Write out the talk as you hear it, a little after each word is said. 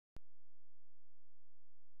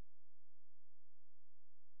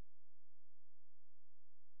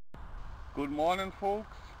Good morning,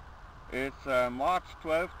 folks. It's March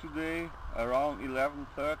 12th today, around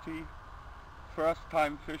 11:30. First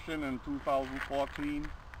time fishing in 2014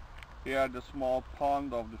 here at the small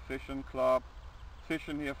pond of the fishing club.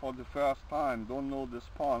 Fishing here for the first time. Don't know this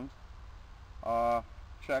pond.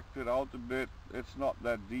 Checked it out a bit. It's not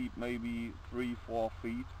that deep, maybe 3-4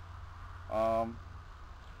 feet. No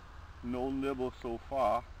nibble so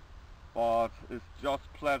far, but it's just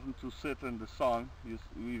pleasant to sit in the sun.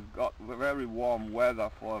 We've got very warm weather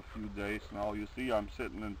for a few days now. You see I'm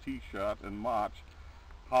sitting in t-shirt in March.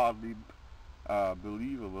 Hardly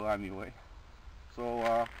believable anyway.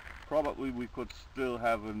 So probably we could still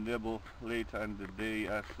have a nibble later in the day,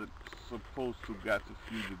 as it's supposed to get a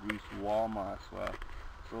few degrees warmer as well.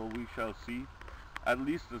 So we shall see. At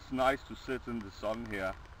least it's nice to sit in the sun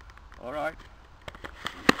here. Alright.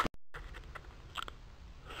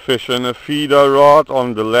 Fishing a feeder rod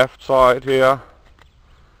on the left side here.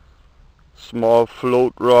 Small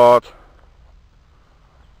float rod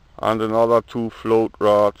and another 2 float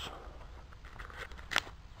rods.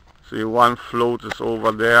 See, one float is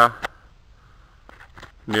over there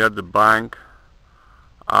near the bank,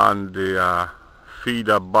 and the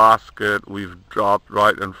feeder basket we've dropped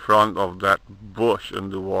right in front of that bush in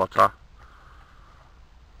the water.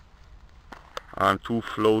 And 2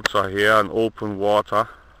 floats are here in open water,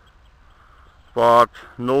 but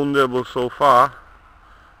no nibble so far.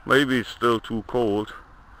 Maybe it's still too cold.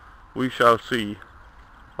 We shall see.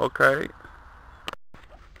 Okay.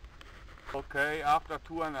 Okay, after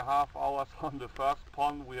 2.5 hours on the first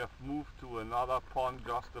pond, we have moved to another pond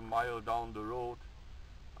just a mile down the road.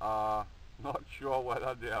 Not sure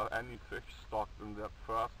whether there are any fish stocked in that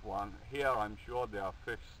first one. Here I'm sure there are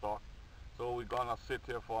fish stocked. So we're gonna sit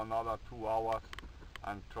here for another 2 hours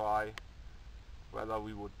and try whether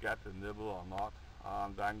we would get a nibble or not,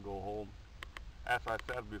 and then go home. As I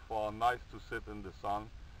said before, nice to sit in the sun.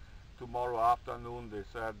 Tomorrow afternoon they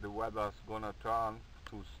said the weather's gonna turn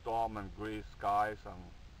to storm and grey skies, and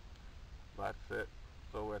that's it.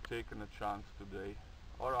 So we're taking a chance today.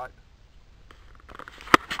 Alright.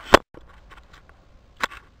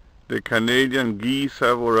 The Canadian geese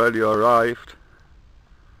have already arrived,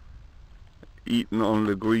 eating on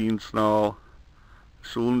the greens now.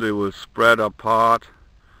 Soon they will spread apart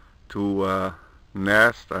to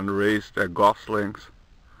nest and raise their goslings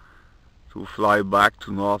to fly back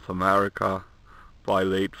to North America by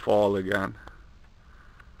late fall again.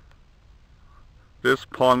 This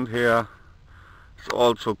pond here is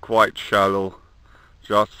also quite shallow,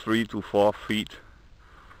 just 3 to 4 feet,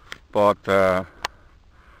 but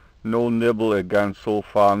no nibble again so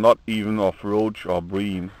far, not even of roach or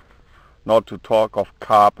bream, not to talk of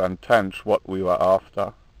carp and tench, what we were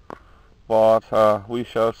after. But we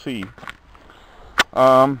shall see.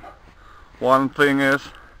 One thing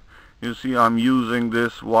is, you see I'm using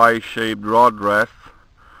this Y-shaped rod rest.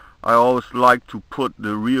 I always like to put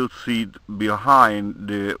the reel seat behind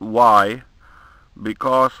the Y,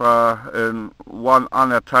 because in one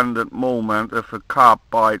unattended moment, if a carp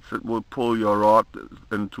bites, it will pull your rod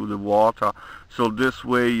into the water. So this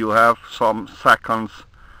way you have some seconds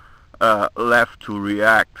left to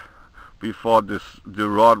react before the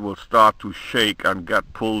rod will start to shake and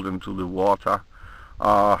get pulled into the water.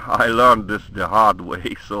 I learned this the hard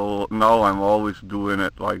way, so now I'm always doing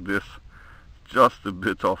it like this. Just a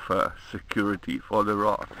bit of security for the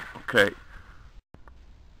rod. Okay.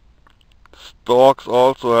 Storks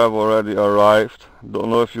also have already arrived. Don't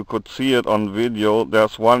know if you could see it on video.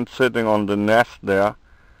 There's one sitting on the nest there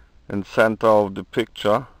in center of the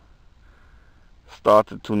picture.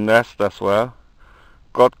 Started to nest as well.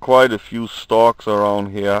 Got quite a few storks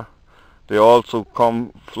around here. They also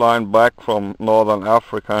come flying back from northern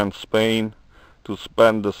Africa and Spain to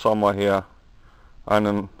spend the summer here, and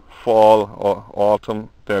in fall or autumn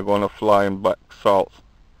they're gonna fly back south.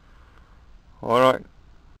 Alright.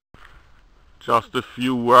 Just a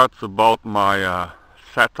few words about my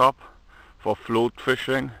setup for float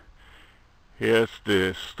fishing. Here's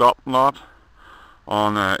the stop knot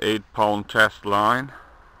on an 8-pound test line.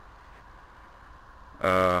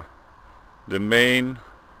 The main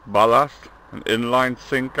ballast, an inline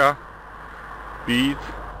sinker, bead,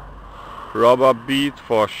 rubber bead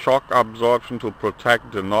for shock absorption to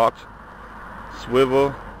protect the knot,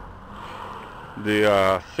 swivel,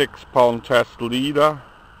 the 6-pound test leader,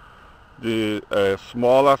 the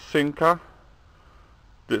smaller sinker,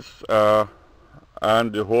 this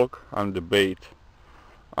and the hook and the bait.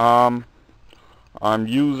 I'm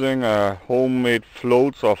using homemade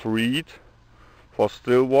floats of reed for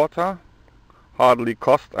still water. Hardly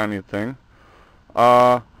cost anything.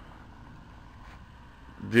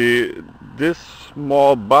 This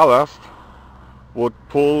small ballast would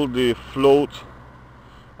pull the float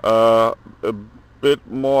a bit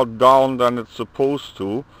more down than it's supposed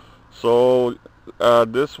to. So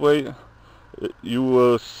this way you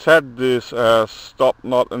will set this stop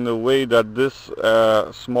knot in a way that this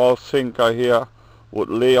small sinker here would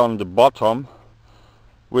lay on the bottom,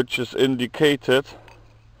 which is indicated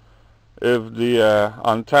if the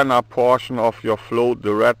antenna portion of your float,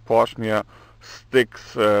 the red portion here,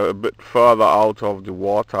 sticks a bit further out of the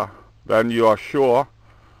water. Then you are sure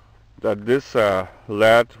that this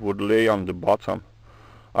lead would lay on the bottom.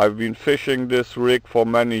 I've been fishing this rig for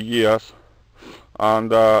many years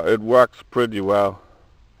and it works pretty well.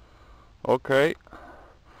 Okay,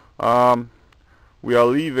 we are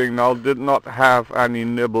leaving now. Did not have any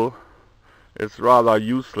nibble. It's rather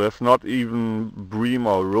useless. Not even bream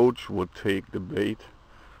or roach would take the bait.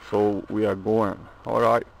 So we are going.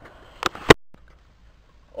 Alright.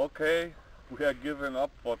 Okay, we are giving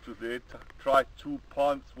up for today. Tried 2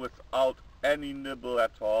 ponds without any nibble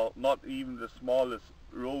at all. Not even the smallest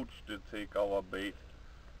roach did take our bait.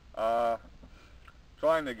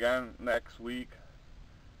 Trying again next week,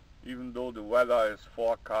 even though the weather is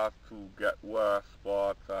forecast to get worse,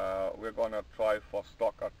 but we're gonna try for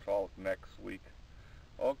stocker trout next week.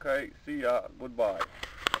 Okay, see ya, goodbye.